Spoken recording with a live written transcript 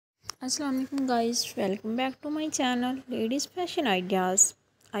Assalamu alaikum guys, welcome back to my channel Ladies Fashion Ideas.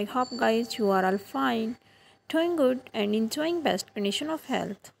 I hope guys you are all fine, doing good and enjoying best condition of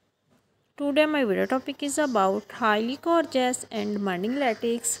health. Today my video topic is about highly gorgeous and demanding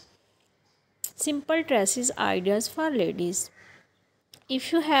latex simple dresses ideas for ladies.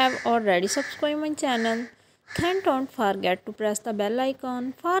 If you have already subscribed my channel, then don't forget to press the bell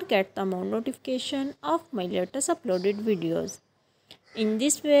icon for get the more notification of my latest uploaded videos. In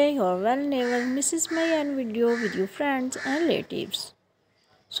this way, you will never misses my end video with your friends and relatives.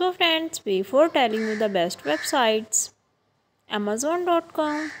 So friends, before telling you the best websites,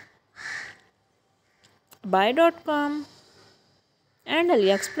 Amazon.com, Buy.com and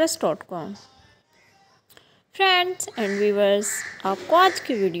AliExpress.com. Friends and viewers, आपको आज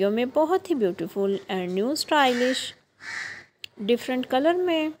की video में बहुत ही beautiful and new stylish different colour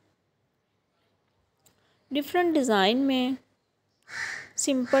में different design में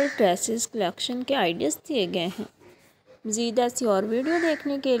simple dresses collection के ideas दिए गए हैं। मज़ीद ऐसी और वीडियो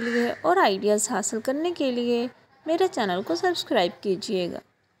देखने के लिए और आइडियाज़ हासिल करने के लिए मेरे चैनल को सब्सक्राइब कीजिएगा।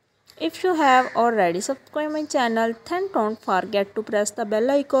 If you have already subscribe my channel then don't forget to press the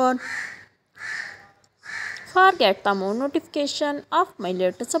bell icon for get the more notification of my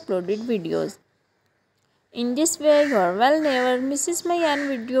latest uploaded videos. In this way, you will never misses my end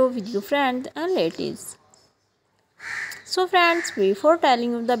video with your friends and relatives. So friends, before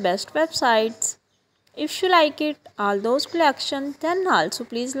telling you the best websites, if you like it all those collections, then also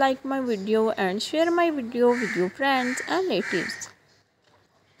please like my video and share my video with your friends and relatives.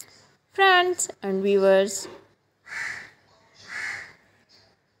 Friends and viewers,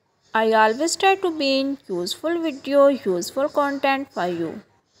 I always try to be in useful video, useful content for you.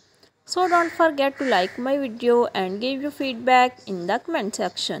 So don't forget to like my video and give your feedback in the comment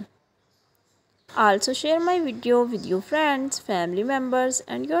section. Also share my video with your friends, family members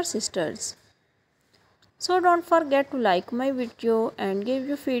and your sisters. So don't forget to like my video and give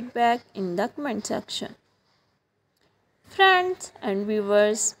your feedback in the comment section. Friends and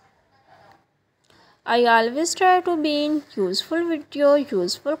viewers, I always try to be in useful video,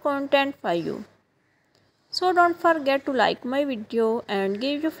 useful content for you. So don't forget to like my video and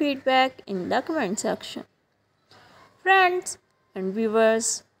give your feedback in the comment section. Friends and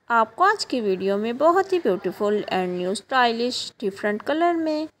viewers, आपको आज की video में बहुत ही beautiful and new stylish different colour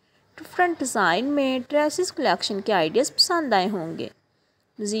में different design में dresses collection के ideas पसंद आए होंगे।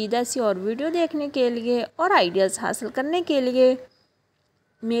 मज़ीद ऐसी और वीडियो देखने के लिए और आइडियाज़ हासिल करने के लिए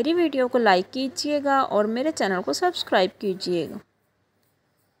मेरी वीडियो को लाइक कीजिएगा और मेरे चैनल को सब्सक्राइब कीजिएगा।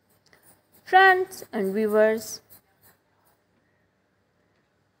 Friends and viewers,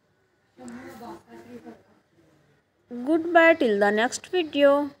 goodbye till the next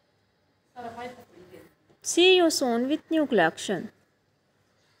video. See you soon with new collection.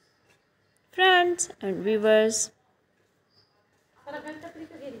 Friends and viewers,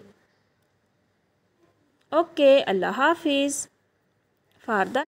 okay, Allah Hafiz for the